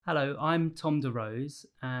Hello, I'm Tom DeRose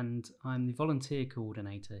and I'm the volunteer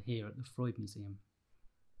coordinator here at the Freud Museum.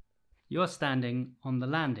 You're standing on the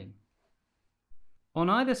landing. On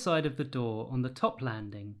either side of the door on the top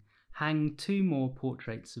landing hang two more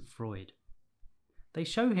portraits of Freud. They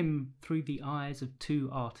show him through the eyes of two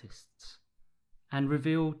artists and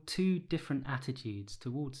reveal two different attitudes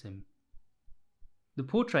towards him. The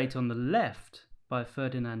portrait on the left by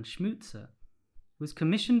Ferdinand Schmutzer was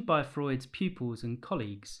commissioned by Freud's pupils and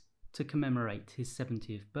colleagues to commemorate his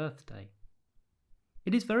 70th birthday.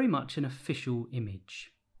 It is very much an official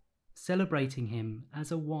image, celebrating him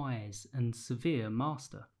as a wise and severe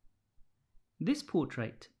master. This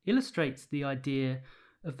portrait illustrates the idea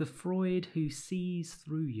of the Freud who sees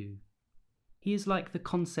through you. He is like the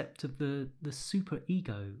concept of the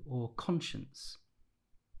superego or conscience.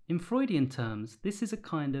 In Freudian terms, this is a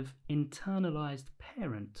kind of internalized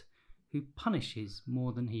parent who punishes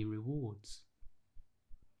more than he rewards.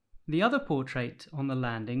 The other portrait on the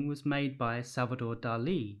landing was made by Salvador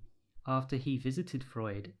Dalí after he visited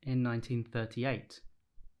Freud in 1938.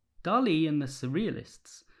 Dalí and the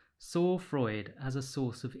Surrealists saw Freud as a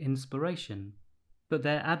source of inspiration, but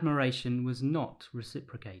their admiration was not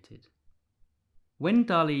reciprocated. When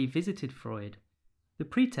Dalí visited Freud, the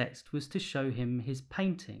pretext was to show him his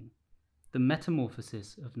painting, The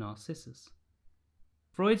Metamorphosis of Narcissus.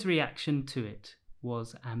 Freud's reaction to it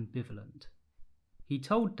was ambivalent. He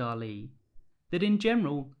told Dalí that in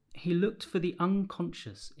general he looked for the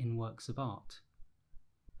unconscious in works of art,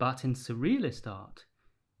 but in surrealist art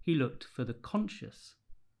he looked for the conscious.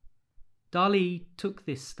 Dalí took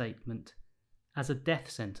this statement as a death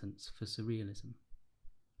sentence for surrealism.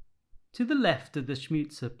 To the left of the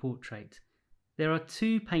Schmutzer portrait, there are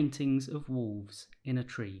two paintings of wolves in a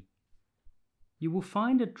tree. You will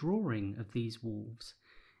find a drawing of these wolves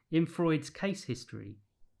in Freud's case history,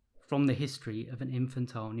 From the History of an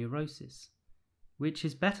Infantile Neurosis, which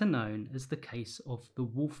is better known as the case of the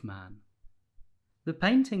Wolfman. The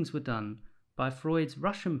paintings were done by Freud's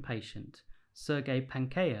Russian patient, Sergei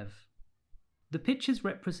Pankeyev. The pictures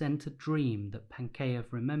represent a dream that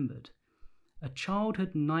Pankeyev remembered, a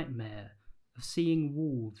childhood nightmare of seeing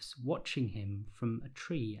wolves watching him from a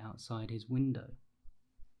tree outside his window.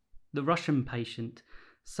 The Russian patient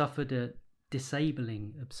suffered a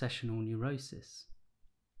disabling obsessional neurosis.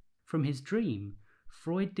 From his dream,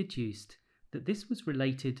 Freud deduced that this was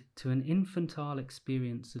related to an infantile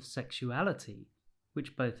experience of sexuality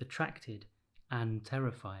which both attracted and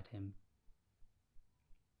terrified him.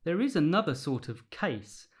 There is another sort of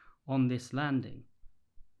case on this landing,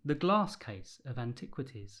 the glass case of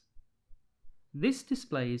antiquities. This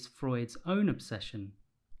displays Freud's own obsession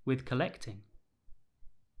with collecting.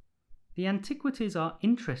 The antiquities are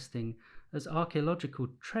interesting as archaeological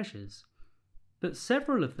treasures, but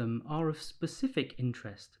several of them are of specific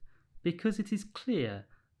interest because it is clear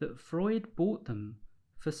that Freud bought them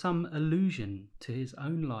for some allusion to his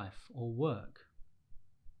own life or work.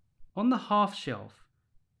 On the half shelf,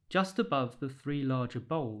 just above the three larger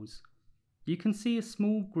bowls, you can see a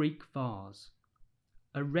small Greek vase,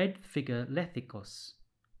 a red figure lethikos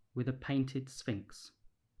with a painted sphinx.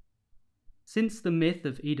 Since the myth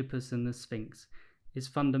of Oedipus and the Sphinx is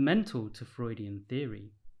fundamental to Freudian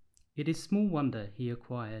theory, it is small wonder he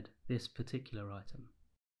acquired this particular item.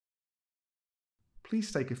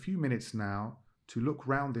 Please take a few minutes now to look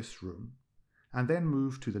round this room and then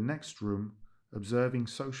move to the next room, observing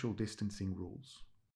social distancing rules.